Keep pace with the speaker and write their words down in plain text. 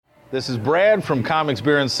This is Brad from Comics,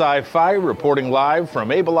 Beer, and Sci-Fi reporting live from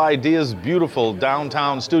Able Ideas' beautiful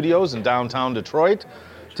downtown studios in downtown Detroit.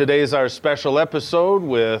 Today is our special episode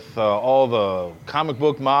with all the comic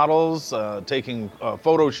book models taking a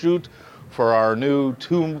photo shoot for our new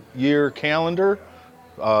 2-year calendar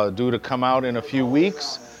due to come out in a few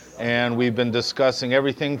weeks. And we've been discussing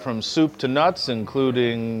everything from soup to nuts,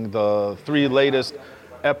 including the 3 latest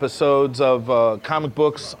episodes of comic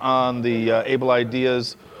books on the Able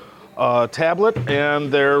Ideas tablet,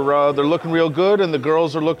 and they're looking real good, and the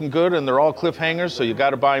girls are looking good, and they're all cliffhangers, so you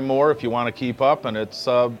got to buy more if you want to keep up, and it's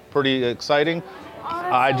pretty exciting.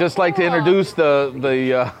 I'd just like to introduce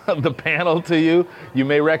the panel to you. You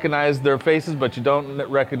may recognize their faces, but you don't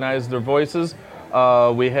recognize their voices.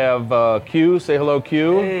 We have Q. Say hello,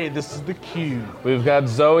 Q. Hey, this is the Q. We've got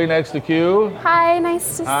Zoe next to Q. Hi,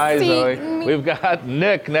 nice to Hi, see Zoe. me. We've got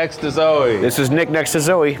Nick next to Zoe. This is Nick next to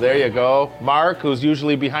Zoe. There you go. Mark, who's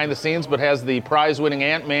usually behind the scenes but has the prize-winning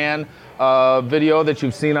Ant-Man video that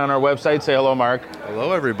you've seen on our website. Say hello, Mark.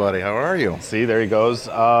 Hello, everybody. How are you? See, there he goes.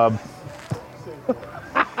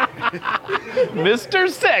 Mr.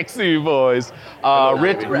 Sexy Voice.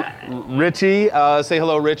 Richie, say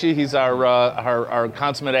hello, Richie. He's our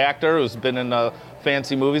consummate actor who's been in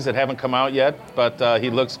fancy movies that haven't come out yet, but he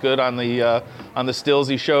looks good on the stills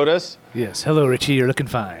he showed us. Yes, hello, Richie. You're looking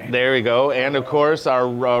fine. There we go. And of course,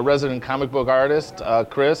 our resident comic book artist,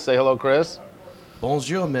 Chris. Say hello, Chris.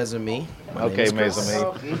 Bonjour, mes amis. Okay, mes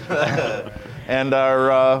amis. And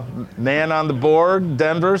our man on the board,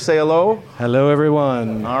 Denver, say hello. Hello,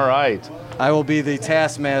 everyone. All right. I will be the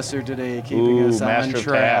taskmaster today, keeping us on master of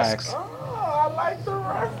track. tasks. Oh, I like the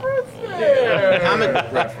reference there. Comic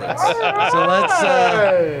book reference.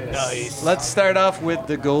 So let's start off with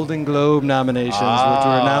the Golden Globe nominations, which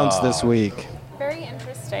were announced this week. Very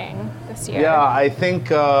interesting this year. Yeah, I think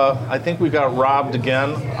we got robbed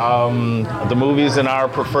again. The movies in our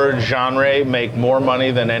preferred genre make more money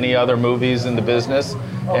than any other movies in the business,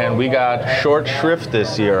 and we got short shrift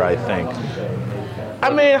this year, I think. I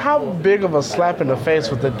mean, how big of a slap in the face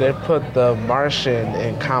was that they put The Martian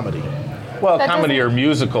in comedy? Well, That comedy or doesn't-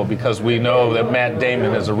 musical, because we know that Matt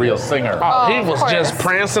Damon is a real singer. He of was course. just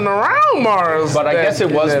prancing around Mars. But I guess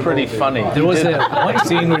it was that pretty movie. funny. There was that one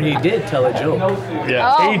scene where he did tell a joke.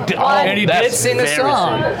 Yeah. Oh, He did- what? And he That's did sing a very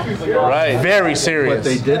song. Right. Very But serious.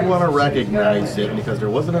 they did want to recognize it because there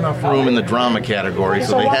wasn't enough room in the drama category,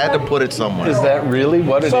 so they had to put it somewhere. Is that really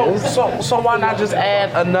what it So, is? so why not just add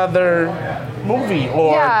another movie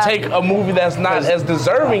or Yeah. take a movie that's not as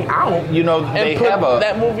deserving out You know, they and put have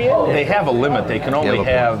that movie in there? They have a limit. They can only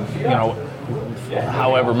have,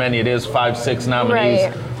 however many it is, 5, 6 nominees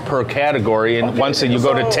Right. per category. And once you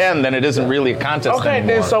go to 10, then it isn't really a contest Okay,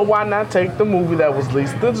 anymore. then so why not take the movie that was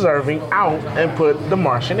least deserving out and put The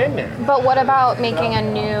Martian in there? But what about making a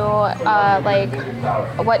new,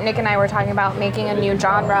 what Nick and I were talking about, making a new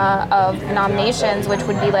genre of nominations, which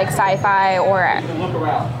would be like sci-fi or,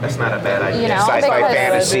 That's not a bad idea. you know, Sci-fi because-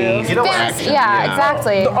 fantasy. You know, Fantasy, action. yeah,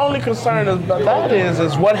 exactly. The only concern about that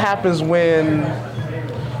is what happens when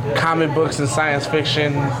comic books and science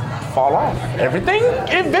fiction fall off? Everything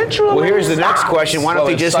eventually. Well, here's the next stops. question. Why don't Well,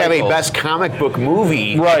 they it just have a cycles. best comic book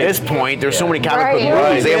movie Right. at this point? There's so many comic Right. book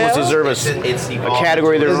movies. They Right. almost deserve a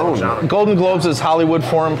category of their own. Golden Globes is Hollywood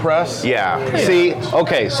Foreign Press. Yeah. See,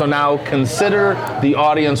 okay, so now consider the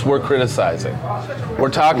audience we're criticizing. We're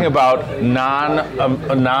talking about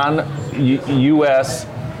non-U.S.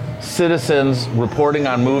 citizens reporting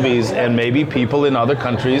on movies, and maybe people in other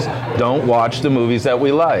countries don't watch the movies that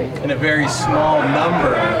we like. In a very small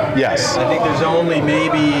number. Yes. I think there's only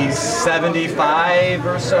maybe 75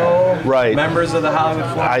 or so Right. members of the Hollywood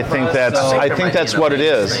Foreign I think Press, that's so- I think that's what it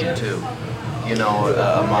is. Too. You know,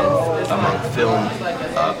 among film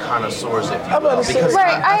connoisseurs, if you will, because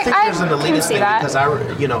Right, I think I there's an can elitist see thing that. because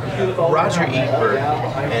Roger Ebert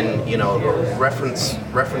and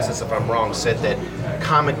references if I'm wrong said that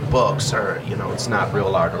comic books are it's not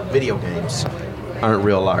real art, or video games aren't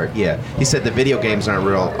real art. Yeah, he said the video games aren't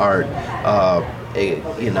real art.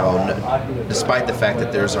 Despite the fact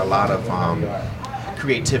that there's a lot of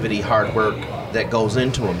creativity, hard work that goes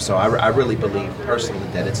into them. So I really believe personally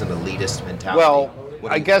that it's an elitist mentality. Well, What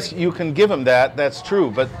do I you guess think? you can give him that. That's true,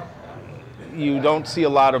 but you don't see a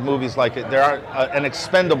lot of movies like it. There are an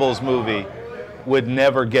Expendables movie would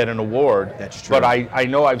never get an award. That's true. But I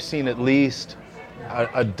know I've seen at least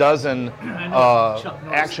a dozen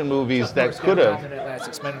action movies that could have. In that last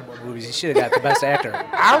Expendables movies, he should have got the best actor.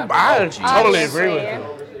 I totally agree with you.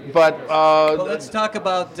 But Well, let's talk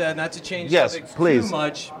about, not to change Yes, subjects please. too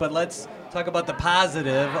much, but let's talk about the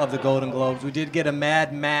positive of the Golden Globes. We did get a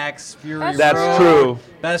Mad Max Fury That's Road. true.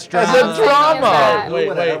 Best As drama. a drama. that? Wait, Who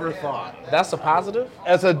would have ever thought? That's a positive?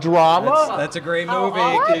 As a drama? That's a great How movie,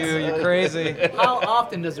 often? Q. You're crazy. How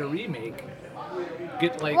often does a remake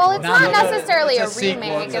get like? Well, it's not nominated? necessarily a It's a sequel.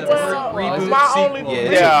 remake. It's It's a a sequel. reboot my sequel. only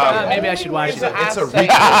Yeah. Maybe I should watch it. It's a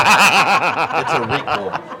recall. It's a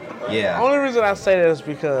recall. Yeah. Only reason I say that is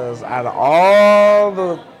because out of all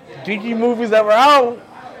the geeky movies that were out,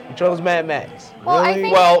 you chose Mad Max. Well, I Really?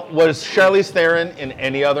 think- Well, was Charlize Theron in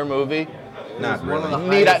any other movie? Not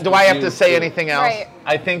really. Do I have to say anything else? Right.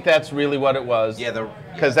 I think that's really what it was. Yeah,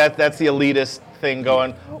 Because that's the elitist thing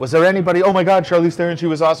going. Was there anybody? Oh my God, Charlize Theron, she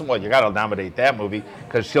was awesome. Well, you got to nominate that movie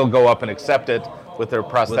because she'll go up and accept it with her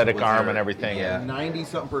prosthetic with arm her- and everything. yeah.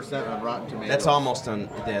 90-something% on Rotten Tomatoes. That's almost on.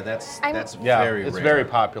 Yeah, that's I'm- Yeah, very it's rare. very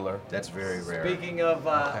popular. That's very rare. Speaking of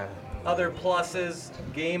other pluses,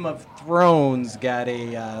 Game of Thrones got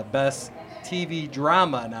a Best TV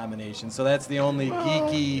Drama nomination. So that's the only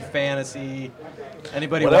geeky fantasy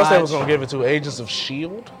anybody What watch. else they was gonna give it to? Agents of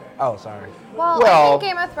S.H.I.E.L.D.? Oh, sorry. Well, Well- I think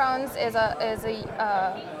Game of Thrones is a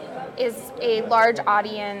large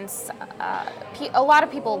audience. A lot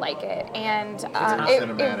of people like it, and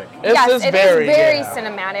cinematic. yes, It's it very, is very yeah.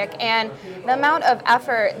 cinematic, and the amount of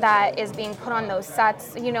effort that is being put on those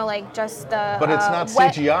sets, like just the. But it's not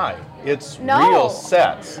wet- CGI. It's No. real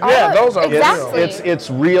sets. Yeah, those are real. exactly. It's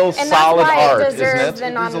real and solid that's why art, it isn't deserves it? the There's a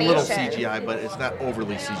nomination. little CGI, but it's not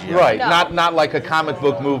overly CGI. Right. No. Not like a comic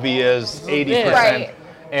book movie is 80%, Right.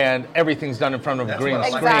 and everything's done in front of green what I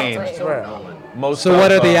screen. like. Exactly. Right. Most So of,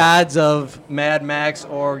 what are the odds of Mad Max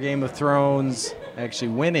or Game of Thrones actually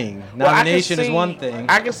winning? Well, I can Nomination is see- one thing.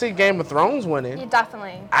 I can see Game of Thrones winning. You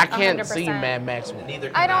definitely. I can't 100%. see Mad Max winning. Neither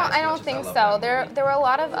can I don't as think much as I love so. There were a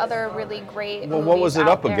lot of other really great. Well, what was movies it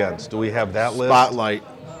up out there. against? Do we have that list? Spotlight,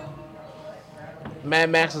 Mad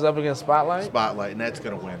Max is up against Spotlight. Spotlight, and that's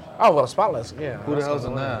gonna win. Oh well, Spotlight's yeah. Who the hell's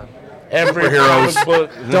in that? Every comic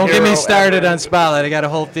book. Don't get me hero started ever. on Spotlight. I got a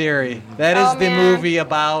whole theory. That is Oh, the man. movie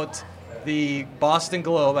about the Boston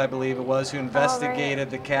Globe, I believe it was, who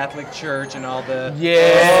investigated the Catholic Church and all the Yeah.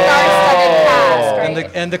 Star-studded cast,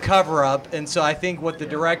 right? and the cover up. And so I think what the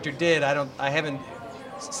director did, I haven't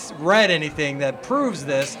read anything that proves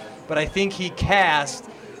this, but I think he cast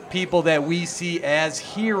people that we see as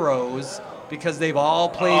heroes because they've all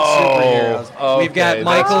played superheroes. We've got okay,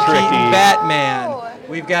 Michael that's Keaton, tricky. Batman.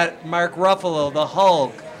 We've got Mark Ruffalo, the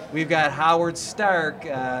Hulk. We've got Howard Stark,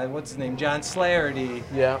 what's his name, John Slarity.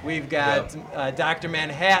 Yeah. We've got Dr.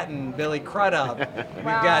 Manhattan, Billy Crudup. We've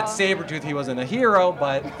Wow. got Sabretooth. He wasn't a hero,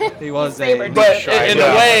 but he was a... Sabretooth. But in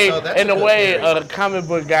Yeah. a way, So that's in a a good way, theory. a comic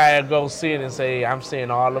book guy will go see it and say, "I'm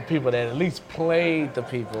seeing all the people that at least played the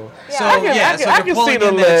people." So I can- yeah, I so can they're see pulling the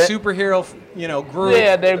in that list. superhero, group.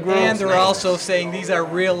 Yeah, their group. And they're also saying these are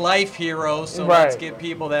real life heroes. So Right. let's get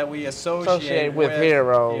people that we Associate with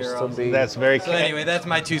heroes to be. That's very So anyway, that's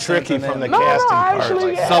my 2 tricky cents on from the that. no, casting part.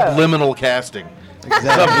 actually, yeah. Subliminal casting.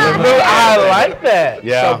 I like that.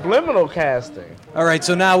 Yeah. Subliminal casting. All right,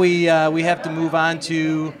 so now we have to move on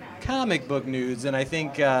to comic book news, and I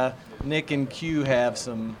think Nick and Q have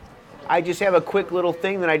some. I just have a quick little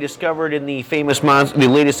thing that I discovered in the the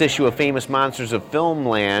latest issue of Famous Monsters of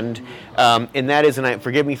Filmland, and that is, and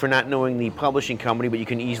forgive me for not knowing the publishing company, but you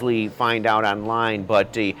can easily find out online.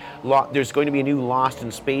 But there's going to be a new Lost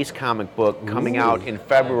in Space comic book coming out in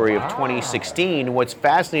February of 2016. What's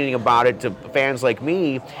fascinating about it to fans like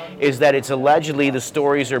me is that it's allegedly the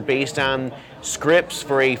stories are based on scripts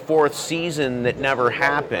for a 4th season that never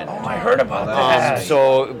happened. I heard about that.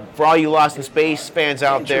 So for all you Lost in Space fans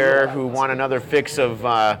out there who want another fix of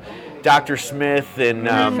Dr. Smith and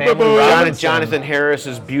Jonathan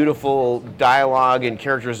Harris's beautiful dialogue and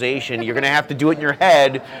characterization, you're going to have to do it in your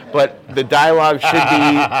head, but the dialogue should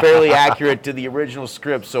be fairly accurate to the original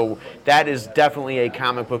script. So that is definitely a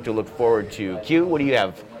comic book to look forward to. Q, what do you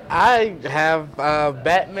have? I have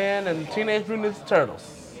Batman and Teenage Mutant Ninja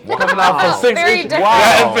Turtles. Coming out for 6 Very issues. different.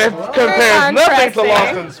 Wow. If it compares nothing to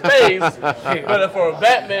Lost contrasting. in Space, but for a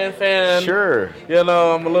Batman fan, Sure.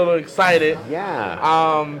 I'm a little excited. Yeah.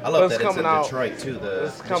 I love it's that it's coming in out. Detroit too.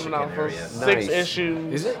 It's coming out for area. 6 Nice.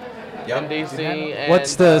 issues. Is it? In DC. And,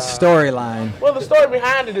 What's the storyline? Well, the story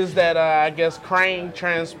behind it is that I guess Krang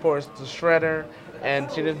transports the Shredder and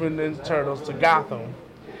Teenage Mutant Ninja Turtles to Gotham.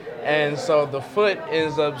 And so the Foot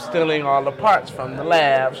ends up stealing all the parts from the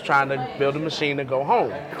labs, trying to build a machine to go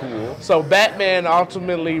home. Cool. So Batman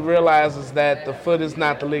ultimately realizes that the Foot is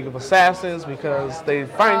not the League of Assassins because their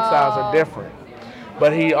fighting styles are different.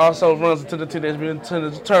 But he also runs into the Teenage Mutant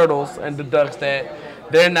Ninja Turtles and deducts that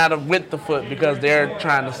they're not with the Foot because they're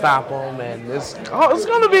trying to stop them, and it's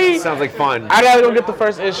gonna be. Sounds like fun. I gotta go get the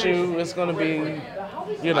first issue. It's gonna be, I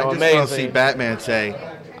just amazing. want to see Batman say,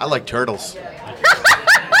 "I like turtles."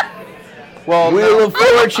 Well, Wheel of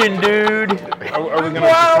Fortune, dude. are we going to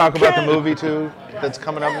talk about the movie too? That's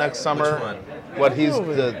coming up next summer. Which one? What he's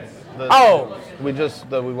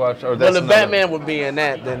the we watched. Or Well, that's if Batman would be in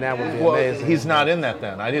that, then that would be amazing. He's not in that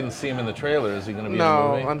then. I didn't see him in the trailer. Is he going to be no,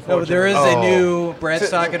 in the movie? unfortunately. No, there is a Oh. new. Brad's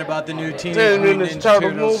talking about the new Teenage Teenage Mutant Mutant Ninja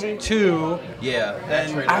Turtles Turtles movie? 2. Yeah, that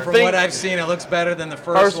And trailer. from think- what I've seen, it looks better than the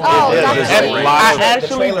First first one. one. Oh, It that's is. great. Great. I The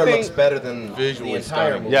actually trailer looks think better than the Visually entire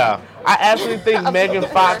stunning. movie. Yeah. I actually think Megan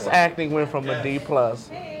Fox acting went from a D+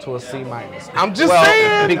 to a C-. I'm just Well,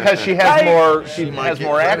 saying because she has Like- more. She might has get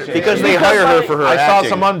more credit. action. Because they hire her for her I saw acting.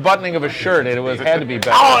 some unbuttoning of a shirt, and it had to be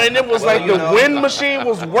better. Oh, and it was Well, like you the know, wind machine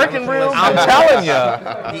was working real I'm good. telling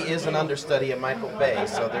you. He is an understudy of Michael Bay,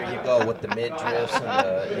 so there you go with the midriffs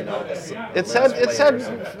and the, It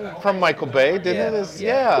said from Michael Bay, didn't it? It's-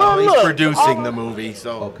 yeah. Well, He's look, producing the movie,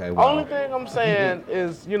 so Okay, well, Only thing I'm saying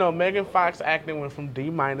is, Megan Fox acting went from D-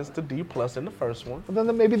 to D+ in the first one.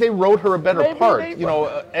 Then maybe they wrote her a better Maybe part. they-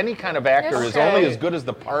 Any kind of actor Yes, is only right. as good as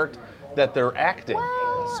the part that they're acting.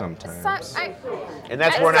 sometimes. And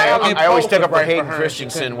that's I when saw I always stick up for right for Hayden her. She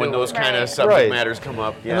Christensen couldn't when do those it. kind of Right. subject Right. matters come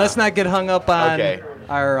up. Yeah. And let's not get hung up on Okay.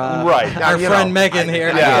 our Right. Now, our you friend know, Megan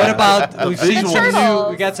here. yeah. What about we've seen some new? Turtles.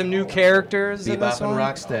 We got some new characters in this Bebop and one.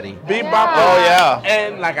 Rocksteady. Bebop. Oh, yeah.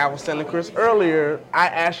 And like I was telling Chris earlier, I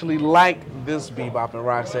actually like this Bebop and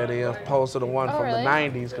Rocksteady as opposed to the one from really? the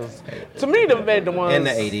 90s. Because to me, they made the ones In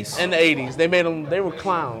the 80s. In the 80s, they made them. They were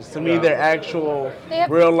clowns. To me, they're actual, They have-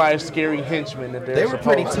 real life scary henchmen that they're They were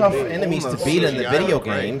pretty supposed tough to be. enemies to beat in the video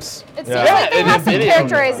games. It seems Yeah. like they Yeah, have some it is.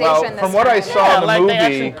 characterization Well, this from what I time. saw Yeah, in the like they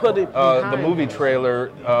actually movie, put it the behind. movie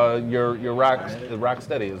trailer, your the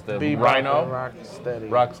Rocksteady is the Bebop Rhino. and Rocksteady.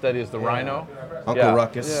 Rocksteady is the Rhino. Uncle Yeah.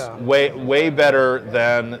 Ruckus. Yeah. Way better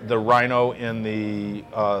than the Rhino in the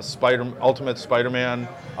Ultimate Spider-Man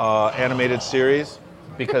animated series,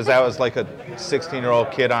 because that was like a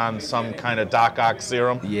 16-year-old kid on some kind of Doc Ock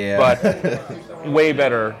serum. Yeah. But way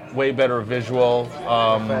better visual,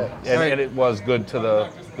 and it was good to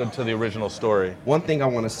the original story. One thing I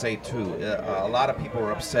want to say too, a lot of people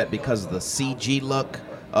are upset because of the CG look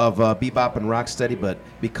of Bebop and Rocksteady, but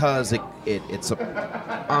because it's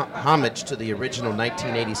a homage to the original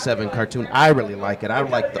 1987 cartoon, I really like it. I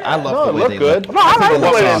love No, the it way looked they good. look. No, I like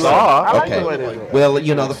the way they awesome. look. I like Okay. the way they look. Well,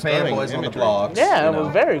 the Stunning fanboys on the imagery. blogs. Yeah, you it know.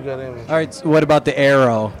 was very good image. All right. So what about the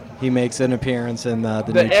Arrow? He makes an appearance in the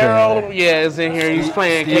new The Arrow, trailer. yeah, is in here. He's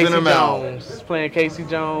playing Stephen Casey Amell. Jones. He's playing Casey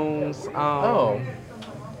Jones.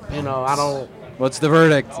 I don't What's the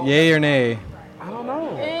verdict? Yay or nay?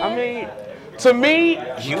 know. I mean, to me,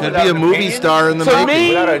 he could be a movie star in the to making. me,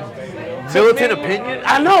 Without a militant opinion?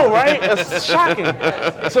 I know, right? It's shocking.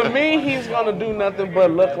 To me, he's gonna do nothing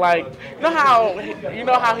but look like you know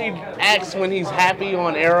how he acts when he's happy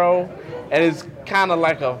on Arrow, and it's kind of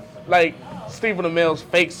like Stephen Amell's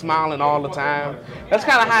fake smiling all the time. That's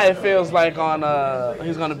kind of how it feels like on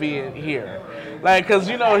he's gonna be in here, like because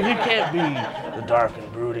he can't be the dark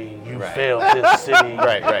and brooding. You failed this city,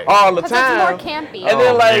 Right. all the 'Cause time. it's more campy. And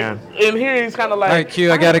then man. in here he's kind of like. All right,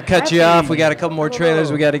 Q. I got to cut you happy. off. We got a couple more trailers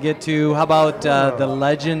we got to get to. How about the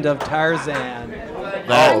Legend of Tarzan?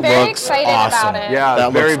 That I'm very looks excited awesome. about it. Yeah,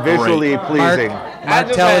 That very looks great. visually Mark, pleasing. Mark,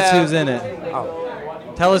 just tell us have- who's in it.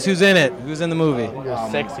 Tell us who's in it. Who's in the movie?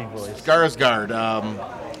 Sexy voice. Skarsgård.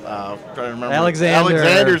 Trying to remember.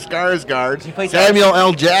 Alexander. Skarsgård. Samuel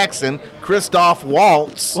L. Jackson. Christoph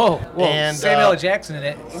Waltz. Whoa. And, Samuel L. Jackson in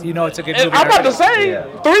it. You know it's a good movie. And I'm about to already. say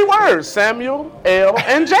 3 words: Samuel L.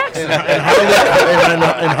 and Jackson. and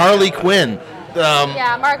Harley Quinn.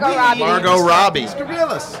 Yeah, Margot Robbie. Margot Robbie.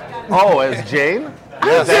 Oh, as Jane?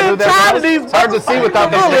 Yes, I'm who that tired was? of these It's hard to see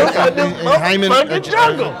without the And Hyman. motherfucking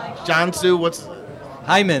jungle. Jansu. What's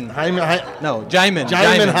Hyman. No, Jaimin.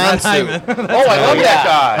 Jaimin not Hansu. Hyman. Oh, I love that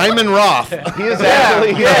guy. Hyman Roth. He is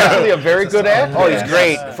actually a very good actor. Oh, he's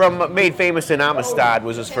great. From Made Famous in Amistad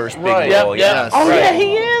was his first big Right. role. Yep. Yes. Oh Right. yeah,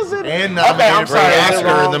 he is. And Okay, I'm nominated for sorry, an I did it Oscar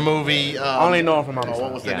in wrong. the movie. I only know him from Amistad.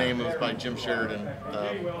 What was the Yeah. name? It was by Jim Sheridan.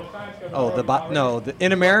 Oh,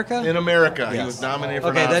 In America? In America, he Yes. was nominated for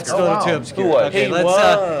Okay, an Oscar. that's still too obscure. Who was? Okay, He let's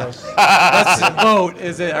was. vote.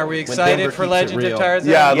 Are we excited Denver for keeps it Legend of real. Tarzan?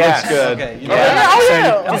 Yeah, it Yes. looks good. Okay, you Yeah. know, Oh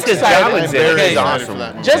yeah. Just because I'm Jamin's in very it is excited awesome. for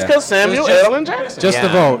that movie. Just because Samuel Just- L. and Jackson. just the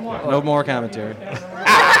Yeah. vote. No more commentary.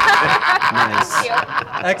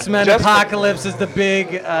 X-Men Just- Apocalypse is the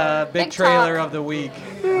big Big trailer talk. of the week.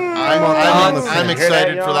 I'm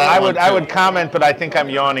excited for that. I would comment, but I think I'm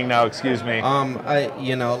yawning now. Excuse me.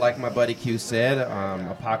 Like my buddy Q said,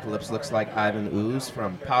 Apocalypse looks like Ivan Ooze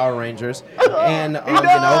from Power Rangers, and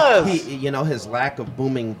his lack of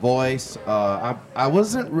booming voice. I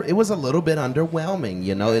wasn't. It was a little bit underwhelming.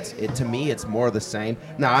 To me, it's more of the same.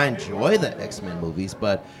 Now I enjoy the X-Men movies,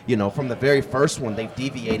 but from the very first one, they've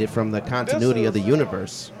deviated from the continuity of the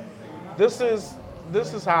universe. This is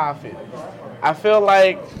how I feel. I feel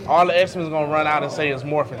like all the X-Men is gonna run out and say it's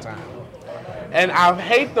morphin' time, and I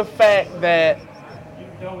hate the fact that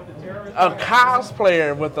a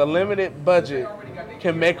cosplayer with a limited budget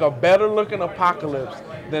can make a better looking Apocalypse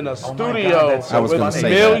than a studio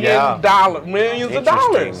with millions of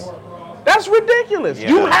dollars. That's ridiculous. Yeah.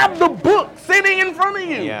 You have the book sitting in front of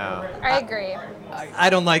you. Yeah. I agree. I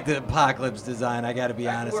don't like the Apocalypse design. I got to be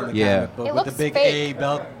honest. In the comic book It with the looks big fake. A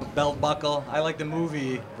belt buckle. I like the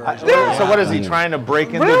movie version. So what is he trying to break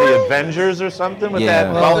into the Avengers or something with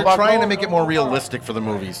that? Well, belt they're trying buckle? to make it more realistic for the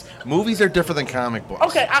movies. Movies are different than comic books.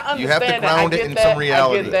 Okay, I understand. You have to ground it in some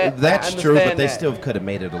reality. That's true, but they still could have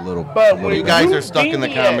made it a little. But a little You bit. guys are stuck in the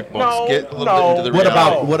comic books. Get a little bit into the What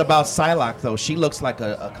reality. about Psylocke though? She looks like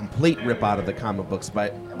a complete rip out of the comic books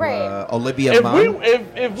by Right. Olivia If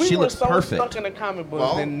Munn. we She were looks so perfect. stuck in the comic books,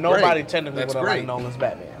 Well, then nobody great. technically That's would have liked great. Nolan's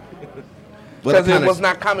Batman. But because it kinda was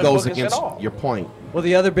not comic goes bookish against at all. your point. Well,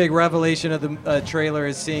 the other big revelation of the trailer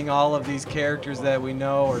is seeing all of these characters that we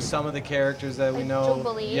know, or some of the characters that we know.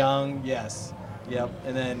 Jubilee. Young, yes. Yep.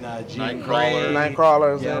 And then Jean Nightcrawler. Grey.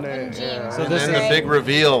 Nightcrawler's Yep. in it. And Jean. Yeah. So And this then is the big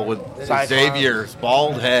reveal with Cyclops. Xavier's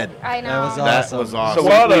bald head. I know. That was That awesome. was So awesome.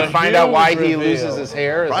 What we a find out why huge he reveal. loses his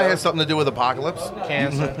hair. Is Probably that has something to do with Apocalypse.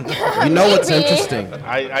 Cancer. You know what's Maybe. interesting?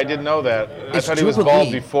 I didn't know that. I It's thought he was Jubilee.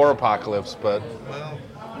 bald before Apocalypse, but Well,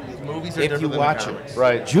 movies are If you different than watch the it. comics.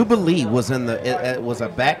 right. Jubilee was it was a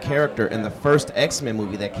back character in the first X-Men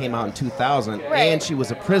movie that came out in 2000, Right. and she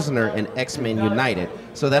was a prisoner in X-Men United.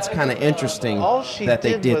 So that's kind of interesting All she that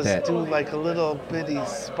they did was that. do like a little bitty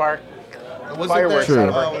spark. Wasn't Fireworks that out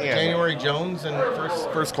of her hand. January Jones in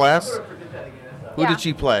First Class? Who Yeah. did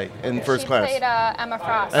she play in First She Class? played Emma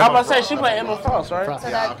Frost. I was about to say she played Emma Frost, right? So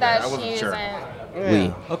Yeah, okay, that I wasn't she sure. isn't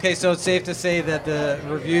We. Okay, so it's safe to say that the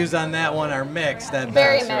reviews on that one are mixed. At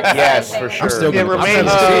very best, mixed. Yes, I for think. sure. still It gonna-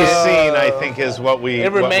 remains to be seen, I think, is what we.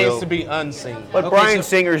 It what remains we'll- to be unseen. But Okay, Bryan so-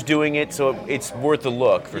 Singer's doing it, so it's worth a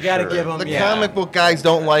look for You got to sure. give them. The comic book guys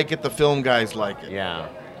don't like it. The film guys like it. Yeah.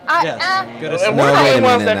 Yes. Good And assessment. we're No, not wait a the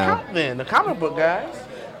ones minute that now. count then, the comic book guys.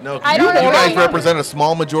 No, I you don't know. guys represent a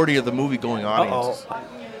small majority of the movie-going audiences.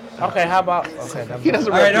 Okay, how about? Okay, He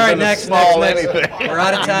doesn't All right, represent a next. small anything. We're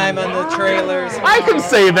out of time on the trailers. I can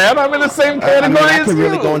say that. I'm in the same I mean, category I as could you.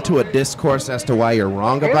 really go into a discourse as to why you're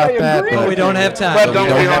wrong about that, But we but don't have time. But we don't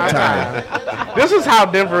don't we have time. This is how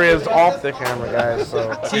Denver is off the camera, guys. So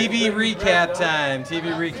TV recap time.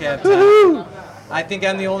 TV recap time. I think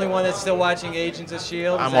I'm the only one that's still watching Agents of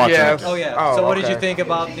S.H.I.E.L.D. I'm Is that- watching Yes. it. Oh yeah. Oh, So what did okay. you think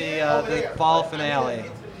about the fall finale?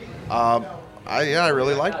 I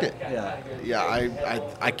really liked it. Yeah. Yeah,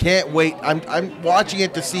 I can't wait. I'm watching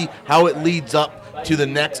it to see how it leads up to the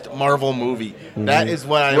next Marvel movie. That is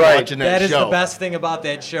what I'm Right. watching that That is show. the best thing about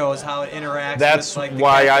that show is how it interacts. That's with, like, the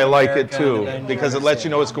why I Captain like it America too, and Avengers. because it lets you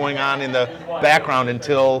know what's going on in the background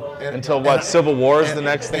until what? Civil War is the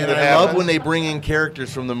next thing And that I happens. love when they bring in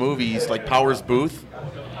characters from the movies, like Powers Booth.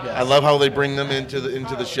 I love how they bring them into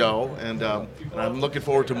the show, and I'm looking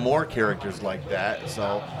forward to more characters like that.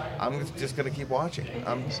 So I'm just gonna keep watching.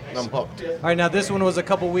 I'm hooked. All right, now this one was a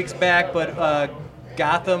couple weeks back, but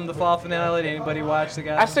Gotham, the fall finale. Did anybody watch the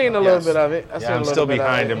Gotham? I seen a little Yes. bit of it. I seen a I'm little still bit of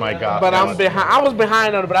behind it. in my Gotham. But I'm behind. I was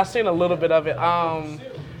behind on it, but I seen a little bit of it.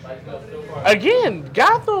 Again,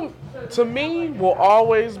 Gotham to me will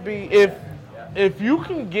always be if you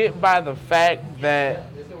can get by the fact that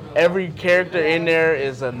every character in there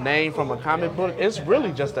is a name from a comic book, it's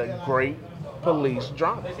really just a great police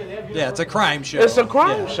drama. Yeah, it's a crime show. It's a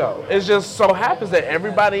crime Yeah. show. It just so happens that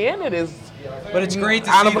everybody in it is But it's great to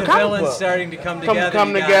out see of a the comic villains book. starting to come together. come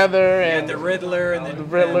You got- together you got and the Riddler and the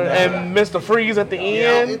Riddler and Mr. Freeze at the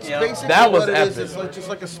end. It's Yeah. basically That was what it is. epic. It's like, just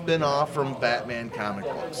like a spin-off from Batman comic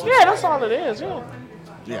books. Yeah, that's all it is. Yeah,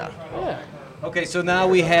 Yeah. yeah. Okay, so now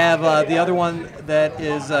we have the other one that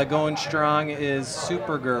is going strong is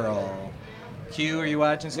Supergirl. Q, are you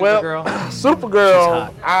watching Well, Supergirl? Supergirl.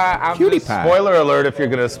 I'm Cutie just, pie. Spoiler alert if you're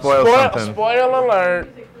going to spoil something. Spoiler alert.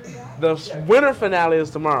 The winter finale is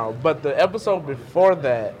tomorrow, but the episode before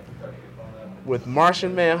that with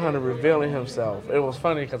Martian Manhunter revealing himself. It was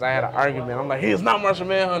funny because I had an argument. I'm like, he's not Martian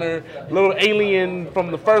Manhunter, little alien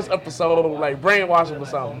from the first episode, like brainwashed him or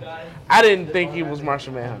something. I didn't think he was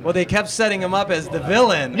Martian Manhunter. Well, they kept setting him up as the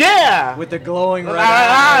villain. Yeah. With the glowing red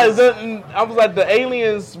eyes. I was like, the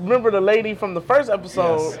aliens, remember the lady from the first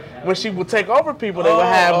episode, when she would take over people, they would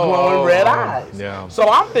have glowing red eyes. Yeah. So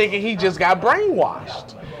I'm thinking he just got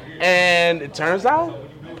brainwashed. And it turns out,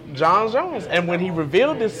 John Jones. And when he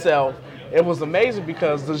revealed himself, it was amazing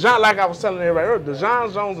because like I was telling everybody earlier, the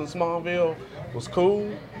John Jones in Smallville was cool.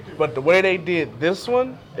 But the way they did this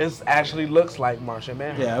one, it actually looks like Martian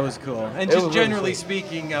Manhunter. Yeah, it was cool. And just generally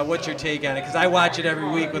speaking, what's your take on it? Because I watch it every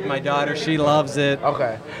week with my daughter. She loves it.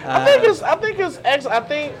 Okay. I think it's excellent. I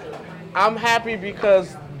think I'm happy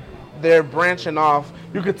because they're branching off.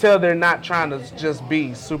 You could tell they're not trying to just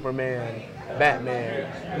be Superman,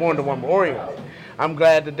 Batman, Wonder Woman, Oreo. I'm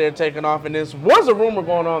glad that they're taking off. And this was a rumor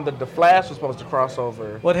going on that the Flash was supposed to cross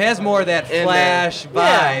over. Well, it has more of that Flash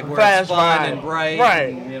vibe, where Flash it's fun vibe. and bright.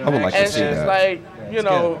 Right. And, I would like to see it's that. like, you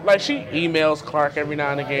know, like she emails Clark every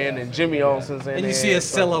now and again, and Jimmy Olsen's in And you there, see a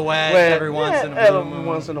so- silhouette Well, every once in a blue every moon.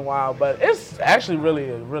 once in a while. But it's actually really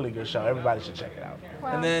a really good show. Everybody should check it out.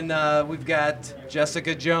 And then we've got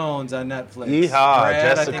Jessica Jones on Netflix. Yeehaw, Brad,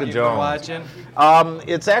 Jessica I think you've been Jones. watching.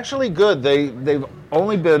 It's actually good. They've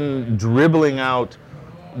only been dribbling out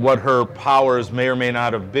what her powers may or may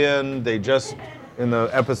not have been. They just, in the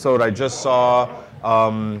episode I just saw,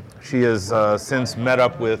 she has since met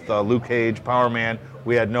up with Luke Cage, Power Man.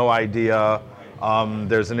 We had no idea.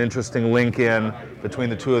 There's an interesting link in between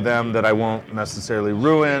the two of them that I won't necessarily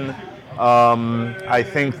ruin. I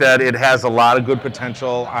think that it has a lot of good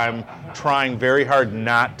potential. I'm trying very hard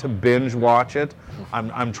not to binge watch it.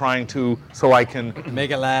 I'm trying to, so I can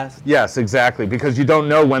make it last. Yes, exactly, because you don't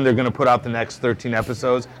know when they're going to put out the next 13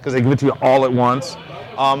 episodes because they give it to you all at once.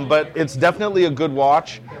 But it's definitely a good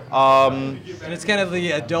watch. And it's kind of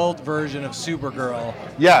the adult version of Supergirl.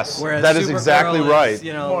 Yes, Whereas that is Supergirl exactly is, right.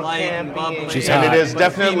 You know, More light and campy. bubbly. And it is but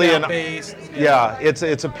definitely an female-based, yeah. It's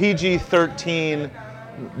a PG-13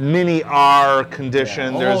 mini R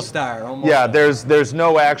condition. Almost There's R, almost yeah. R. There's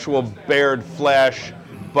no actual bared flesh,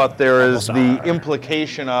 but there is the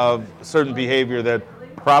implication of certain behavior that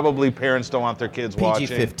probably parents don't want their kids watching.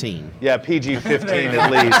 PG-15. Yeah, PG-15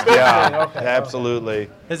 at least. Yeah, absolutely.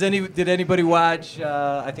 Did anybody watch?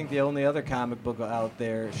 I think the only other comic book out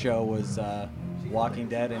there show was Walking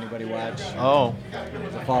Dead. Anybody watch? Oh,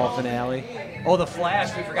 The fall finale. Oh, The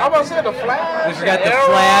Flash. We I'm forgot. about to say the Flash. We forgot the Arrow.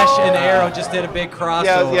 Flash and Arrow just did a big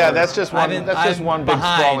crossover. yeah. That's just one. I'm One big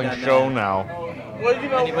behind sprawling on show that. now. Well, you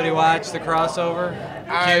know, Anybody watch the crossover?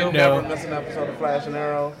 I never missed an episode of Flash and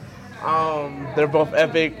Arrow. They're both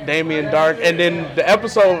epic, Damien Dark, and then the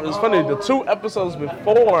episode is funny. The 2 episodes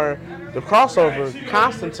before the crossover,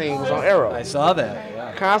 Constantine was on Arrow. I saw that.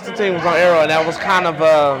 Yeah. Constantine was on Arrow, and that was kind of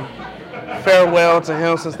a farewell to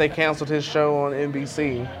him since they canceled his show on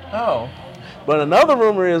NBC. Oh. But another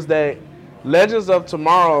rumor is that Legends of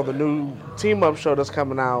Tomorrow, the new team-up show that's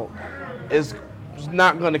coming out, is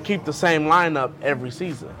not going to keep the same lineup every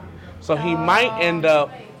season. So he might end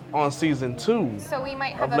up on season 2. So we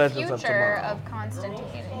might have Of a Legends of future Tomorrow. of Constantine.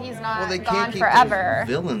 He's Well, not they can't gone keep forever.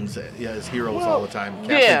 villains as heroes all the time.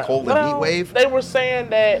 Captain Yeah, Cold and well, Heatwave. they were saying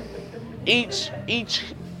that each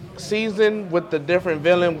season with the different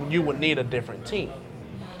villain, you would need a different team.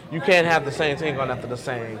 You can't have the same team going after the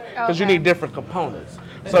same because you Okay. need different components.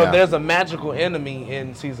 So Yeah. if there's a magical enemy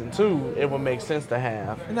in season 2, it would make sense to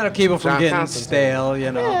have. And that'll keep it from John getting Constantine. stale,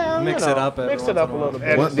 you know. Yeah, mix you know, it up. every mix it once up in a little bit.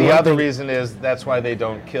 And What- the one other thing- reason is that's why they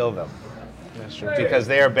don't kill them. That's true. Because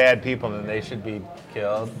they are bad people and they should be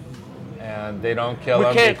killed. And they don't kill We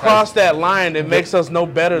them. can't because- cross that line. It makes us no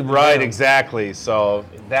better than Right, them. exactly. So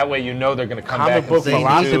that way you know they're going to come Comic back book and They see need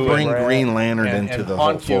philosophy, to bring Brad. Green Lantern and into the whole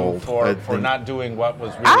haunt you fold. for They- not doing what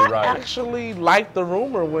was really I right. actually liked the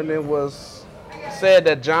rumor when it was said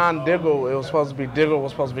that John Diggle, it was supposed to be Diggle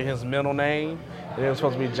was supposed to be his middle name, and it was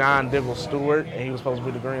supposed to be John Diggle Stewart, and he was supposed to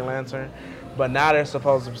be the Green Lantern. But now they're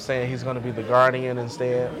supposed to be saying he's going to be the Guardian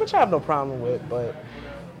instead, which I have no problem with, but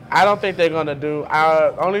I don't think they're going to do.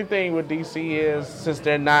 Our only thing with DC is since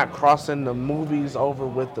they're not crossing the movies over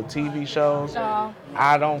with the TV shows, Oh.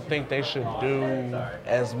 I don't think they should do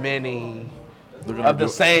as many They're gonna of the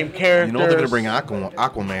do- same characters. You know they're going to bring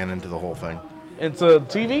Aquaman into the whole thing. into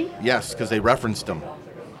TV. Yes, because they referenced him.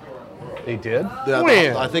 They did?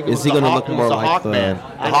 When? I think it Is was he the gonna Hawk- look it was more the like Hawkman.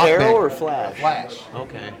 the- An Hawkman. Arrow or Flash? Flash.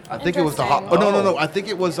 Okay. I think it was the Hawk. Oh Interesting. no. I think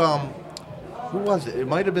it was Who was it? It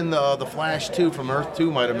might have been the Flash 2 from Earth 2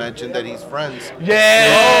 might have mentioned that he's friends.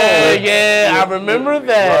 Yeah, yeah, I remember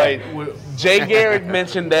that. Right. Jay Garrick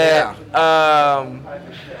mentioned that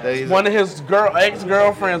one of his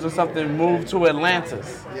ex-girlfriends or something moved to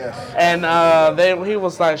Atlantis. Yes. And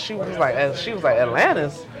she was like,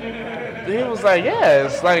 Atlantis? He was like, yeah,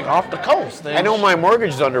 it's like off the coast. I know my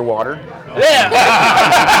mortgage is underwater. Yeah.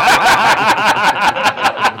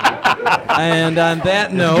 And on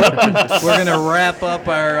that note, we're going to wrap up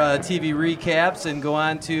our TV recaps and go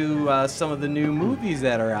on to some of the new movies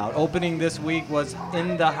that are out. Opening this week was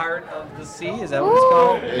In the Heart of the Sea. Is that what it's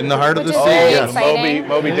called? In the Heart of the Which is Sea, very yes. exciting.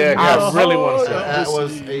 Moby Dick. I Yes. really want to see that. That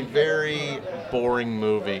was a very boring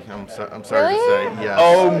movie. I'm sorry Really? to say. Yes.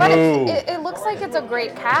 Oh, But moo. it looks like it's a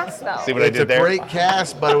great cast, though. See what I It's did a there? great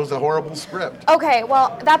cast, but it was a horrible script. Okay,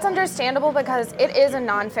 well, that's understandable because it is a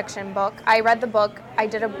nonfiction book. I read the book. I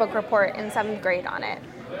did a book report in 7th grade on it.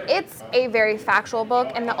 It's a very factual book,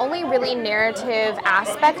 and the only really narrative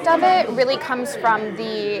aspect of it really comes from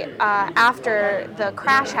the after the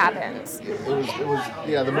crash happens. It was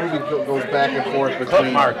the movie goes back and forth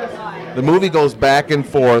between the movie goes back and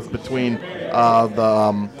forth between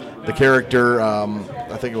the character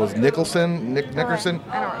I think it was Nickerson,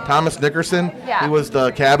 Thomas Nickerson. Yeah. He was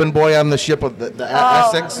the cabin boy on the ship of the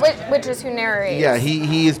Essex. Which is who narrates. Yeah,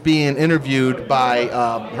 he is being interviewed by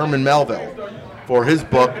Herman Melville for his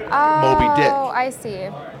book Moby Dick. Oh, I see.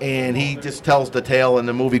 And he just tells the tale, and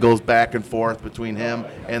the movie goes back and forth between him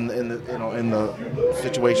and the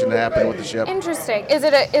situation that happened with the ship. Interesting. Is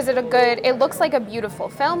it a good? It looks like a beautiful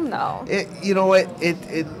film, though. It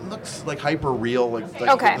looks like hyper real, like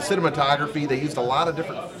Okay. the cinematography. They used a lot of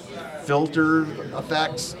different filter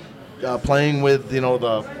effects, playing with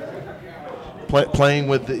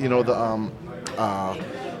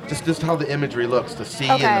just how the imagery looks, the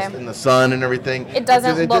sea Okay. and the sun and everything. It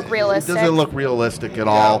doesn't look realistic. It doesn't look realistic at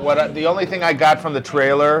all. The only thing I got from the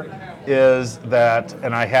trailer is that,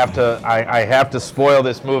 and I have to spoil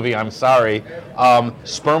this movie. I'm sorry.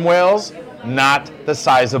 Sperm whales, not the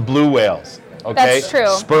size of blue whales. Okay. That's true.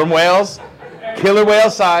 Sperm whales, killer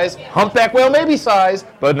whale size, humpback whale maybe size,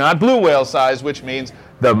 but not blue whale size, which means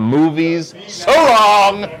the movie's so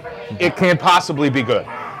long it can't possibly be good.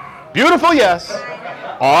 Beautiful, yes.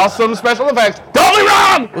 Awesome special effects. Totally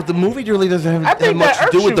wrong. Well, the movie really doesn't I have think much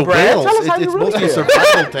that to do with irks the you, Brad. whales. Tell us how you It's really mostly a feel.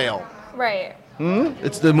 survival tale. Right.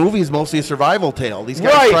 The movie is mostly a survival tale. These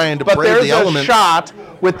guys Right, trying to but brave there's the a elements. shot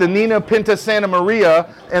with the Nina Pinta Santa Maria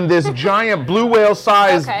and this giant blue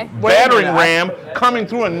whale-sized Okay. battering Wait a minute. ram coming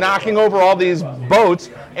through and knocking over all these boats.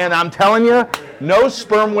 And I'm telling you, no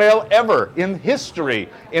sperm whale ever in history,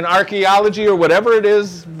 in archaeology or whatever it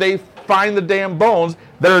is, they find the damn bones.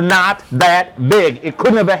 They're not that big. It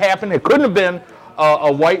couldn't have happened. It couldn't have been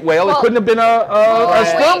a white whale. Well- it couldn't have been a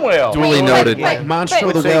sperm whale. Duly Wait, noted. but- Like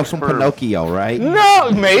Monstro but- the whale from Sperm. Pinocchio, right?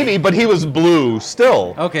 No, maybe, but he was blue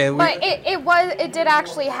still. Okay. But it did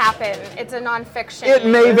actually happen. It's a nonfiction. It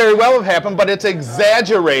may very well have happened, but it's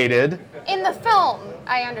exaggerated. In the film,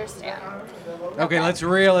 I understand. Okay, let's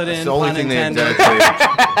reel it in. It's the only pun thing they intended.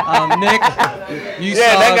 exaggerated. Nick, you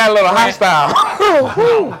Yeah, saw that got a little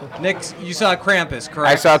hostile. Nick, you saw Krampus,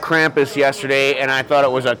 correct? I saw Krampus yesterday, and I thought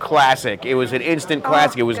it was a classic. It was an instant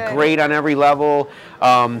classic. It was good. great on every level.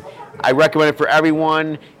 I recommend it for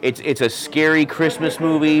everyone. It's a scary Christmas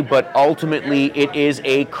movie, but ultimately it is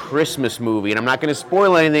a Christmas movie. And I'm not going to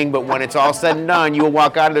spoil anything, but when it's all said and done, you will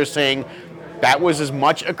walk out of there saying, that was as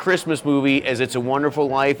much a Christmas movie as It's a Wonderful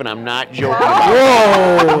Life, and I'm not joking about it.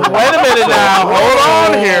 Whoa! Wait a minute now.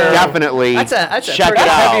 Hold on here. Definitely. That's a check pretty it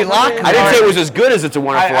out. heavy lock. I didn't say it was as good as It's a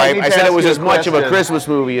Wonderful I Life. need I to said ask it was you a as much of a question. Christmas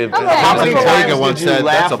movie as Okay. How many Ortega times once did you said,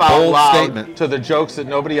 "That's laugh a out bold loud statement." to the jokes that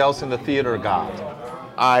nobody else in the theater got?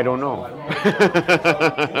 I don't know.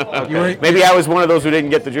 You were, Maybe I was one of those who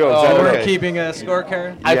didn't get the jokes. Oh, I you don't were know. okay. keeping a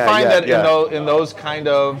scorecard? I Yeah, find yeah, that yeah. in those kind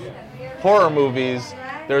of horror movies,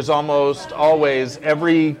 there's almost always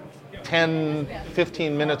every 10,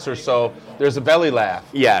 15 minutes or so, there's a belly laugh.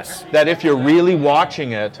 Yes. That if you're really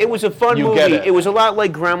watching it, It was a fun You movie. get it. It was a lot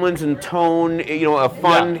like Gremlins in tone, a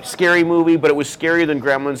fun, Yeah. scary movie, but it was scarier than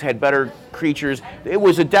Gremlins, had better creatures. It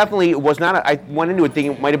was I went into it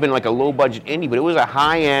thinking it might have been like a low budget indie, but it was a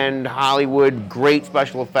high end Hollywood, great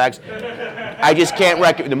special effects. I just can't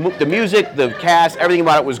recommend the music, the cast, everything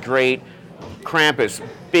about it was great. Krampus,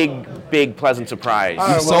 big pleasant surprise.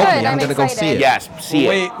 You sold Good, me. I'm I'm going to go see excited. it. Yes, see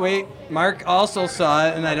it. Wait. Mark also saw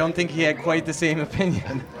it, and I don't think he had quite the same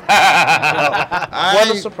opinion. What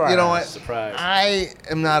a surprise. You know what? Surprise. I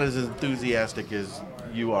am not as enthusiastic as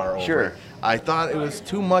you are over Sure. it. I thought it was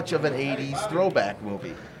too much of an 80s throwback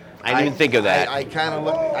movie. I didn't even think of that. I kind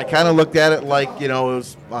of looked at it like, it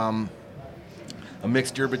was a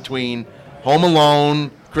mixture between Home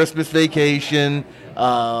Alone, Christmas Vacation,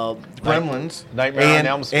 Gremlins, Nightmare on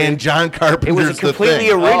Elm Street. and John Carpenter's It was completely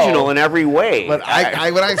The Thing. original in every way. But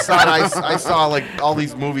when I saw it, I saw like all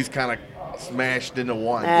these movies kind of smashed into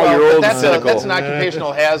one. You're Well, old but and cynical. that's an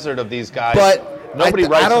occupational hazard of these guys. But nobody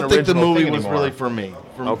writes I don't an think the original movie thing was anymore. really for me,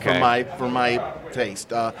 for my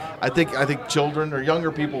taste. I think children or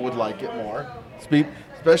younger people would like it more,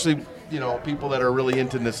 especially people that are really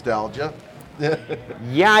into nostalgia.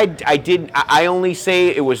 Yeah, I did. I only say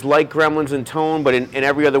it was like Gremlins in tone, but in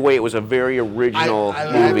every other way, it was a very original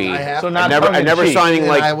movie. So not I never saw anything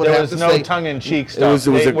like. There was no tongue-in-cheek stuff.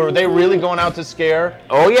 Were they really going out to scare?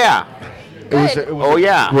 Oh yeah. It was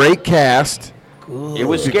a great cast. It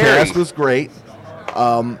was The scary. cast was great,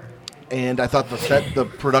 and I thought the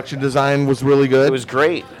production design was really good. It was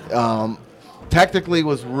great. Technically,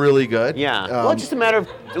 was really good. Yeah. Well, it's just a matter of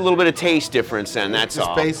a little bit of taste difference, then. That's just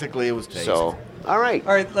all. basically it was taste. So, all right.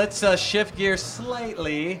 All right, let's shift gears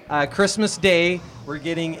slightly. Christmas Day, we're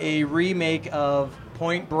getting a remake of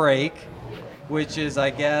Point Break, which is, I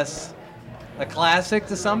guess, a classic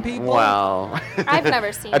to some people. Wow. I've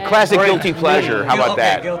never seen A it. classic guilty pleasure. How about okay,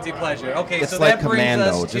 that? Guilty pleasure. Okay, It's so like that brings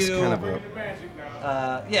Commando, us just to kind of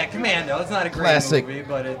a Commando. It's not a great Classic. movie,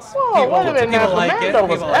 but it's Whoa, wait a minute, people like Commando it.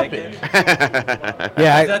 was People like epic. it.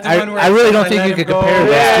 Yeah, Is that the one where I really don't I think let you him could go? compare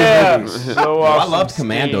Yeah. those two movies. So I loved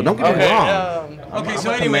Commando. Don't get me wrong. Okay,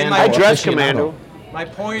 so I'm a anyway, Commando I dressed aficionado. Commando. my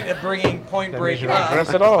point of bringing Point Break Not up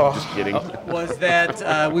dressed at all. Kidding. was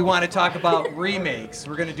that we want to talk about remakes.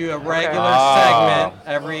 We're going to do a regular segment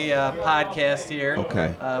every podcast here.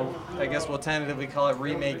 Okay. I guess we'll tentatively call it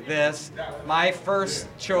Remake This. My first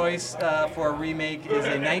choice for a remake is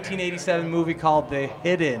a 1987 movie called The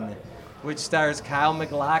Hidden, which stars Kyle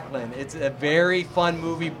MacLachlan. It's a very fun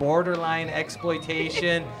movie, borderline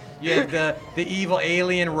exploitation. You have the evil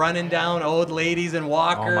alien running down old ladies and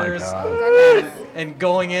walkers, and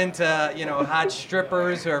going into hot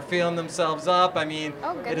strippers who are feeling themselves up. I mean,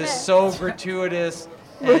 it is so gratuitous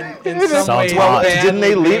and in some Sounds ways hot. Didn't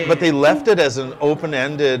they badly leave? But they made. left it as an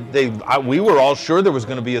open-ended. We were all sure there was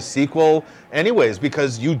going to be a sequel, anyways,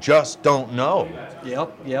 because you just don't know.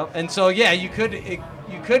 Yep. And so you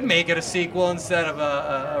could make it a sequel instead of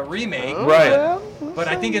a remake. Right. But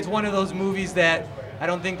I think it's one of those movies that I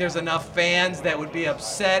don't think there's enough fans that would be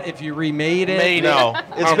upset if you remade it. No,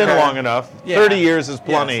 it's been long enough. Yeah. 30 years is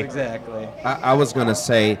plenty. Yes, exactly. I was gonna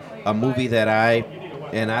say a movie that I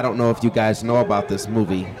don't know if you guys know about this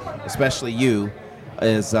movie, especially you,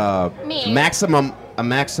 is Me. Maximum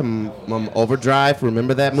Overdrive.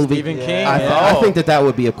 Remember that movie? Stephen King. I think that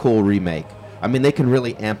would be a cool remake. I mean, they can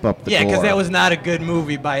really amp up the Yeah, because gore. that was not a good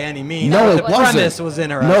movie by any means. No, but it the wasn't. premise was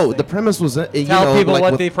interesting. No, the premise was Tell people like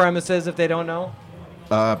what with, the premise is if they don't know.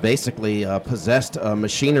 basically possessed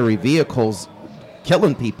machinery vehicles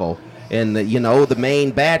killing people, and the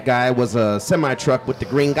main bad guy was a semi truck with the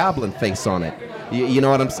Green Goblin face on it. You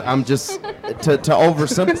know what I'm just to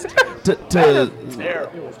oversimplify to.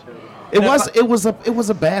 It was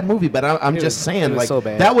a bad movie, but I'm just saying, like, so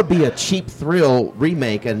bad. that would be a cheap thrill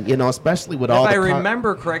remake, and especially with all If the I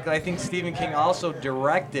remember correctly, I think Stephen King also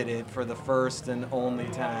directed it for the first and only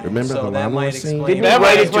time. Remember so the that lawnmower might scene? explain. Didn't he That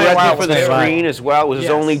write might it explain why directly it for was the terrible. screen as well? Was Yes.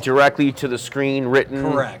 it only directly to the screen written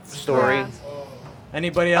Correct. story? Yeah.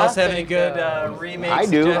 Anybody else have any good remake I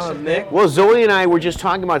do. suggestions, Nick? Well, Zoe and I were just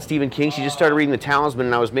talking about Stephen King. She just started reading The Talisman,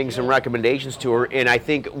 and I was making some recommendations to her. And I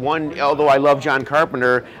think although I love John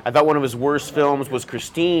Carpenter, I thought one of his worst films was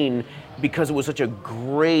Christine, because it was such a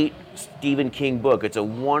great Stephen King book. It's a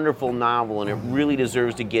wonderful novel, and it really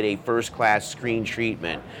deserves to get a first-class screen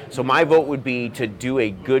treatment. So my vote would be to do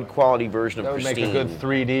a good quality version That of would make Christine. a good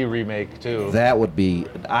 3D remake, too. that would be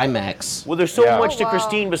IMAX. Well, there's so Yeah. much to Oh, wow.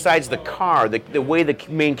 Christine besides the car, the way the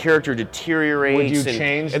main character deteriorates. Would you and-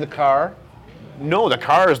 change the car? No, the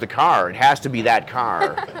car is the car. It has to be that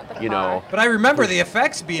car, But I remember the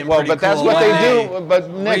effects being Well, pretty but that's cool what when they do. But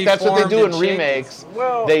Nick, that's what they do in reformed and remakes.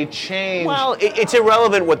 Well- They change. Well, it's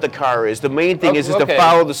irrelevant what the car is. The main thing is to Okay.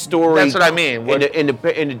 follow the story. That's what I mean.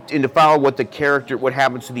 And to follow what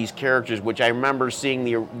happens to these characters, which I remember seeing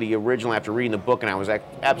the original after reading the book, and I was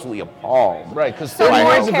absolutely appalled. Right, because So 30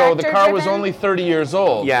 more years ago, the car was character-driven? only 30 years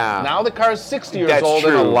old. Yeah. Now the car's 60 years That's old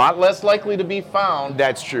and a true. lot less likely to be found,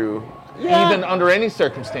 That's true. even under any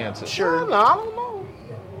circumstances. Sure. No, I don't know.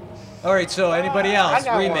 All right, so anybody else?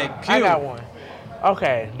 Remake. I got one.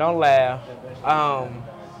 Okay, don't laugh.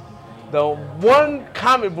 The one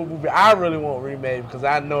comic book movie I really want remade because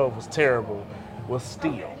I know it was terrible was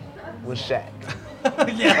Steel with Shaq.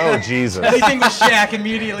 Yeah. Oh, Jesus. Anything with Shaq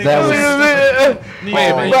immediately. That goes- was- needs Wait a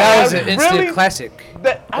to minute, be- that was an instant Really? classic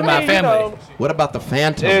I in my mean, family. What about the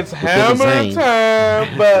Phantom? it's with Billy Hammer Zane?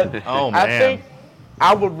 time, but Oh, I man. think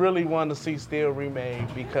I would really want to see Steel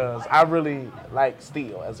remade because I really like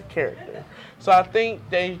Steel as a character. So I think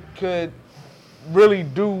they could really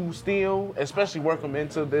do Steel, especially work him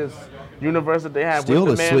into this universe that they have Steel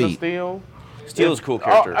with the is Man of sweet. Steel. Steel's a cool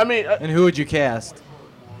character. I mean, And who would you cast?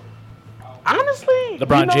 honestly,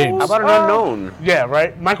 LeBron James. How about an unknown? Yeah,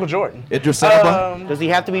 right. Michael Jordan. Idris Elba. Does he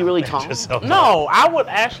have to be really tall? No, I would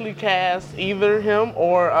actually cast either him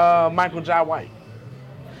or Michael Jai White,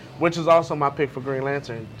 which is also my pick for Green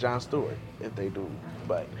Lantern, Jon Stewart, if they do.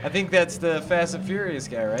 But I think that's the Fast and Furious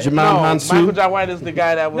guy, right? Jamal no, Hansu. Michael Jai White is the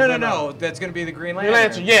guy that was No. That's going to be the Green Green Lantern.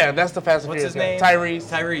 Lantern. Yeah, that's the Fast and What's his Furious name?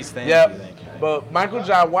 guy. Tyrese. Thank Yep. you. Thank you. But Michael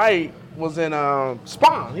Jai White was in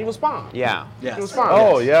Spawn. He was Spawn. Yeah. Yes. He was Spawn.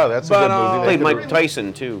 Oh yeah, that's a But, good movie. They Played could've- Mike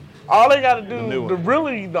Tyson too. All they got to do, new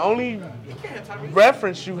the only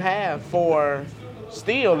reference you have for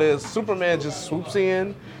Steel is Superman just swoops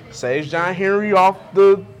in, saves John Henry off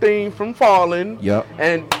the thing from falling. Yep.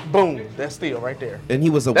 And boom, that's Steel right there. And he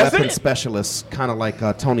was a That's weapon it. specialist, kind of like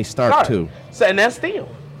Tony Stark, Stark. too. So, and that's Steel.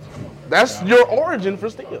 That's your origin for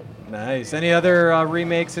Steel. Nice. Any other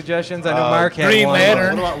remake suggestions? I know Mark had Green one.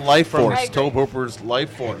 Lantern. What about Life Force? I agree. Tobe Hooper's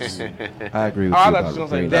Life Force. I agree with Oh, I you thought about you was gonna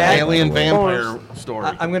say Green that. Lantern. Alien vampire story.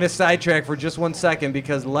 I'm going to sidetrack for just 1 second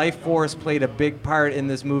because Life Force played a big part in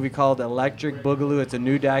this movie called Electric Boogaloo. It's a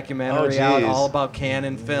new documentary Oh, out geez. all about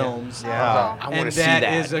Canon Films. Yeah. I want And to see that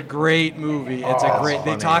that. is a great movie. It's a great.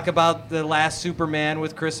 They funny. talk about the last Superman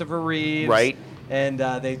with Christopher Reeves, Right. And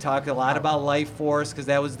they talk a lot about Life Force because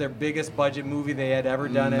that was their biggest budget movie they had ever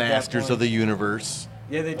done. Masters of the Universe.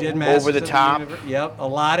 Yeah, they did Masters Over the of Top. Universe. Yep, a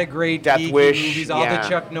lot of great Death geeky Wish. movies. All yeah. the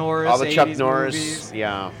Chuck Norris. All the Chuck 80s Norris. movies.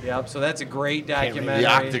 Yeah. Yep. So that's a great documentary. The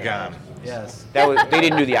Octagon. Yes. That was. They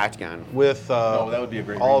didn't do the Octagon. With that would be a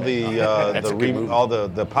great all remake. the That's a good movie. all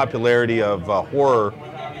the popularity of horror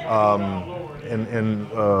in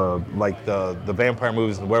like the vampire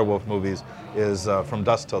movies and the werewolf movies is From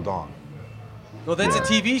Dusk Till Dawn. Well, that's a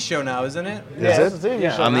TV show now, isn't it? Is it? It's a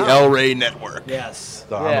TV show On the now. El Rey Network. Yes.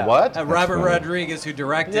 On Yeah. the what? Robert Rodriguez, who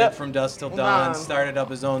directed Yep. From Dusk Till Nah. Dawn, started up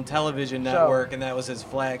his own television network, and that was his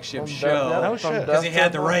flagship show. Oh, shit. Because he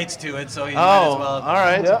had the rights to it, so he Oh, might as well. all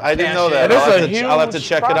right. Yep. I didn't know Cash that. in. And it's I'll have to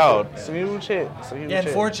check it out. It's a huge hit. It's a huge Yeah, hit.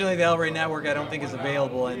 unfortunately, the El Rey Network I don't think is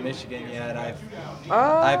available in Michigan yet.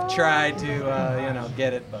 I've tried to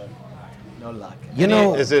get it, but no luck. You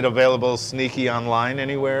know, Is it available sneaky online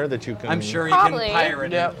anywhere that you can? I'm sure you Probably. can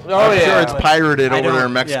pirate Yep. it. Oh, I'm yeah. sure it's pirated I over there don't-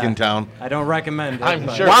 in Mexican yeah. town. I don't recommend it. I'm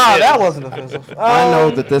but- sure. Wow, that wasn't offensive. I know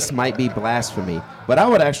that this might be blasphemy, but I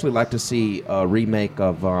would actually like to see a remake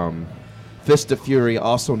of Fist of Fury,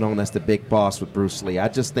 also known as The Big Boss with Bruce Lee. I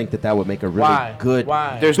just think that would make a really Why? good.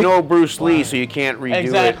 Why? There's no Bruce Lee, so you can't redo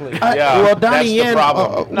Exactly. it. Yeah, well, that's Donnie the Yen.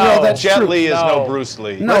 problem. No, that's Jet true. Li is no No. Bruce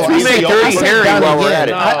Lee. No, Let's I remake think- Dirty I think Harry Donnie while we're Yen. at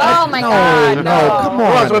it. Oh my no, God, no, no. come We're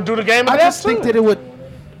on. going to do the game of I death, just think too. that it would.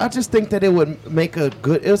 I just think that it would make a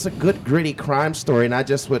good. It was a good gritty crime story, and I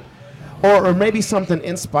just would, or maybe something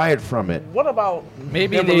inspired from it. What about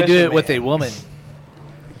Maybe they Demolition do it Man? with a woman.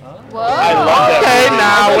 Whoa. Okay,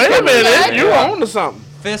 now wait a minute. good. You own to something.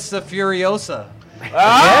 Fists of Furiosa.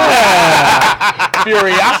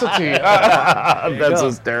 Curiosity. That's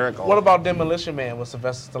hysterical. What about Demolition Man with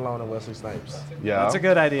Sylvester Stallone and Wesley Snipes? Yeah. That's a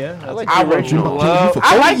good idea. I Been would killing you love. for I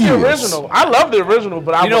 40 like the years. original. I love the original,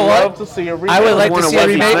 but I You know would what? love to see a remake. I would like One to of see a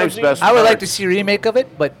Wesley remake. Snipes' best I would like to parts. see a remake of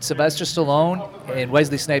it, but Sylvester Stallone and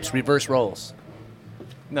Wesley Snipes reverse roles.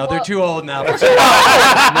 No, they're too old now. No,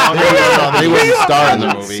 they wouldn't star in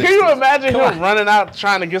the movie. Can you imagine him running out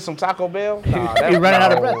trying to get some Taco Bell? Nah, You're running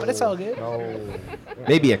out of breath, but it's all good.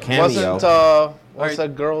 Maybe a cameo. Wasn't what's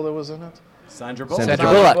that girl that was in it? Sandra Bullock. Sandra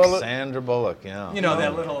Bullock. Sandra Bullock. Yeah. You know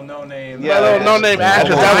that little no-name. Yeah. That little no-name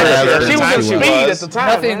actress. That was- That was- at She the was time in she Speed was. at the time.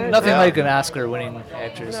 Nothing, right? nothing Yeah. like an Oscar-winning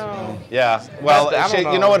actress. Yeah. Well, I don't she,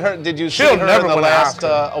 know. you know what? Her did you see She'll her never in the win an last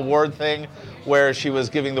Oscar. award thing, where she was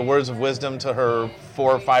giving the words of wisdom to her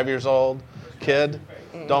 4 or 5 years old kid?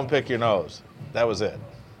 Don't pick your nose. That was it.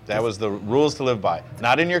 That was the rules to live by.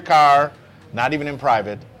 Not in your car, not even in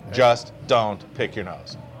private. Just don't pick your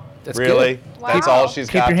nose. That's Really? good. That's Wow. all she's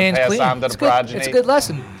Keep got your to hands pass clean. on to It's the good. progeny. It's a good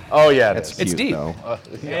lesson. Oh yeah, it That's is. It's cute, deep. though.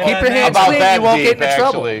 Keep your hands About clean, that you won't deep, get into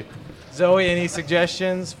trouble. actually. Zoe, any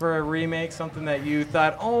suggestions for a remake? Something that you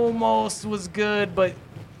thought almost was good, but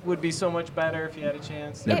would be so much better if you had a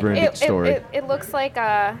chance? Never-ending story. It looks like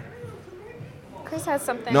Chris has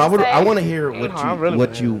something No, to say. I want to hear what I really what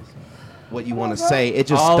wanna you what you want to say. It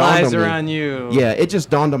just All dawned eyes on are me. on you. Yeah, it just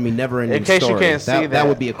dawned on me. Never-ending In case you story. can't see that that.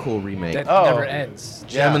 would be a cool remake. That Oh. never ends.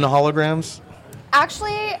 Gem and the holograms.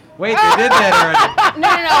 Actually, Wait, they did that already.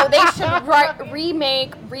 no. They should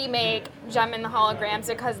remake Gem and the Holograms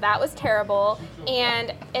because that was terrible.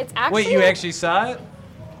 And it's actually. Wait, you actually saw it?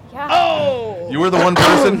 Yeah. Oh! You were the one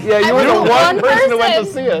person? Yeah, you I were the was one one person who went to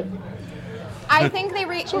person. see it. I think they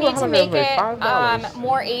need to make it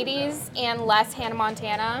more 80s and less Hannah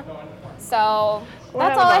Montana. So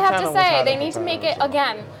that's all I have to say. They need to make it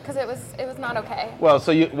again because it was not okay. Well,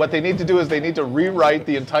 so what they need to do is they need to rewrite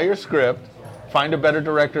the entire script, find a better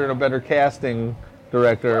director and a better casting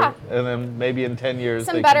director, and then maybe in 10 years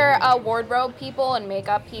Some better wardrobe people and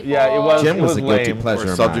makeup people. Yeah, it was. Jim was a guilty lame. pleasure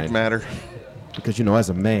Or of subject mine. matter. Because as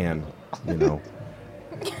a man,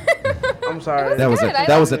 I'm sorry. that was good. I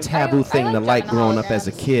that was a liked- taboo I thing liked to Jim like and growing up as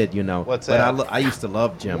a holograms. kid, What's But that? I used to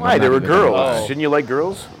love Jim. Why? I'm They not were even gonna girls. lie. Didn't you like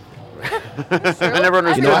girls? I never I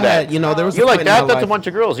understood I that. had, there was You a like point in that? my That's a life- bunch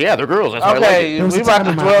of girls. Yeah, they're girls. That's why I like Okay, it. There was we a about time to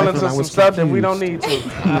in my dwell life into when I some was stuff that we don't confused. need to.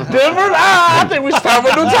 Denver, I think we start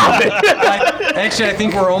with a new topic. Actually, I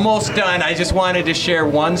think we're almost done. I just wanted to share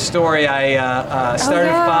one story. I started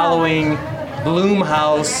following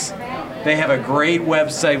Bloomhouse. They have a great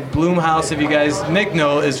website, Bloomhouse. If you guys, Nick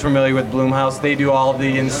is familiar with Bloomhouse. They do all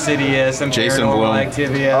the Insidious and Jason Paranormal Blum.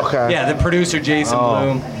 Activity. Okay. Yeah, the producer Jason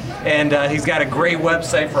Blum. And he's got a great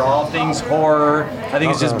website for all things horror. I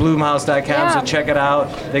think it's just bloomhouse.com, so check it out.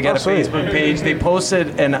 They got a Facebook page. They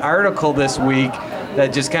posted an article this week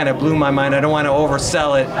that just kind of blew my mind. I don't want to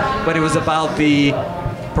oversell it, but it was about the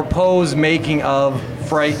proposed making of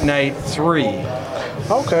Fright Night 3.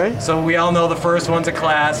 Okay. So we all know the first one's a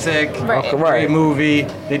classic, Right. great movie.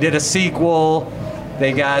 They did a sequel.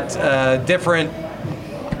 They got different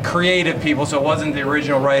creative people, so it wasn't the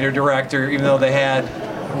original writer-director, even though they had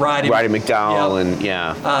Roddy McDowell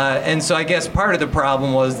Yep. and And so I guess part of the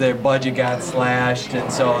problem was their budget got slashed,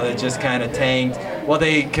 and so it just kind of tanked. Well,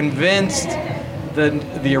 they convinced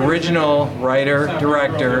the original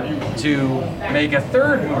writer-director to make a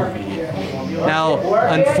third movie. Now,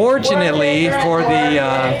 unfortunately for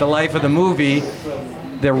the life of the movie,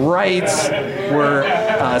 the rights were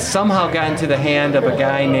somehow got into the hand of a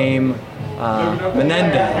guy named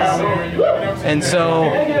Menendez. And so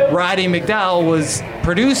Roddy McDowell was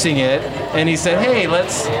producing it, and he said, hey,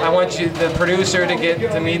 I want you, the producer, to get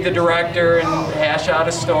to meet the director and hash out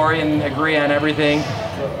a story and agree on everything.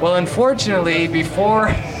 Well, unfortunately,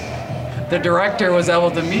 before the director was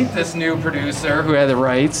able to meet this new producer who had the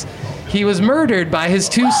rights, he was murdered by his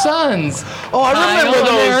two sons. Oh, I remember Kyle and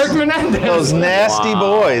those. Eric Menendez. Those nasty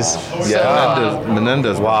boys. Yeah,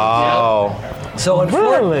 Menendez. Wow. So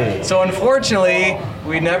unfortunately,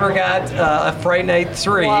 we never got a Fright Night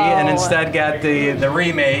 3, and instead got the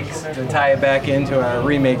remakes to tie it back into our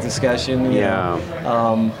remake discussion.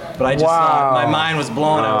 But I just thought my mind was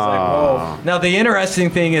blown. I was like, whoa. Now the interesting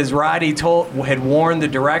thing is, Roddy had warned the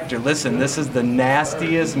director, listen, this is the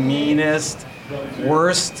nastiest, meanest,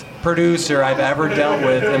 worst producer I've ever dealt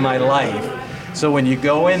with in my life. So when you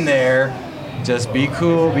go in there, just be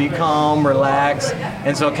cool, be calm, relax.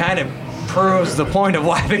 And so it kind of proves the point of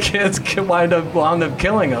why the kids wound up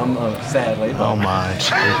killing them, sadly. Oh my.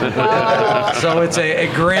 So it's a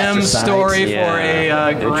grim story for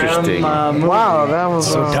a grim movie. Wow, that was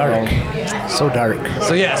So dark. So dark.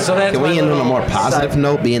 So yeah, so that's Can we end on a more positive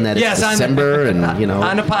note, being that it's December and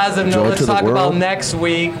on a positive joy note, let's to the talk about world? next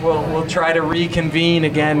week. We'll try to reconvene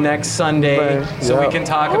again next Sunday, so we can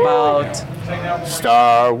talk about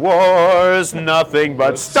Star Wars, nothing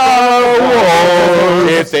but Star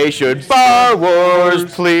Wars. If they should bar Wars,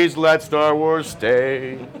 please let Star Wars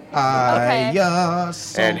stay.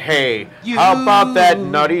 And hey, how about that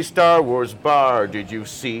nutty Star Wars bar? Did you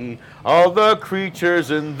see all the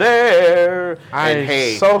creatures in there? And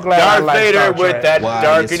hey, so glad I Darth like Vader Star with Trek. that Why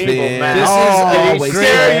dark is and evil Finn- man. This is Did he always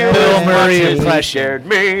scare you Bill as much Murray as he impression. scared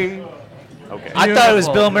me? Okay. I thought it was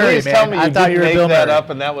Bill Murray, Please tell man. me I you thought didn't you were make Bill that Murray. up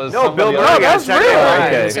and that was No, somebody Bill else. Murray. that's Saturday real. Night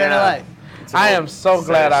Okay. Live. Saturday Night. I am so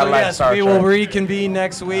glad I So like yes, Star we Trek. will reconvene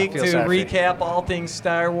next week feel to sorry for you. recap all things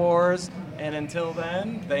Star Wars. And until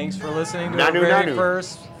then, thanks for listening to Nanu, our very nanu.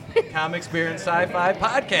 first Comics, Beer, and Sci-Fi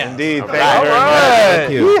podcast. Indeed. All Thank you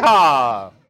very right. much. Yeehaw.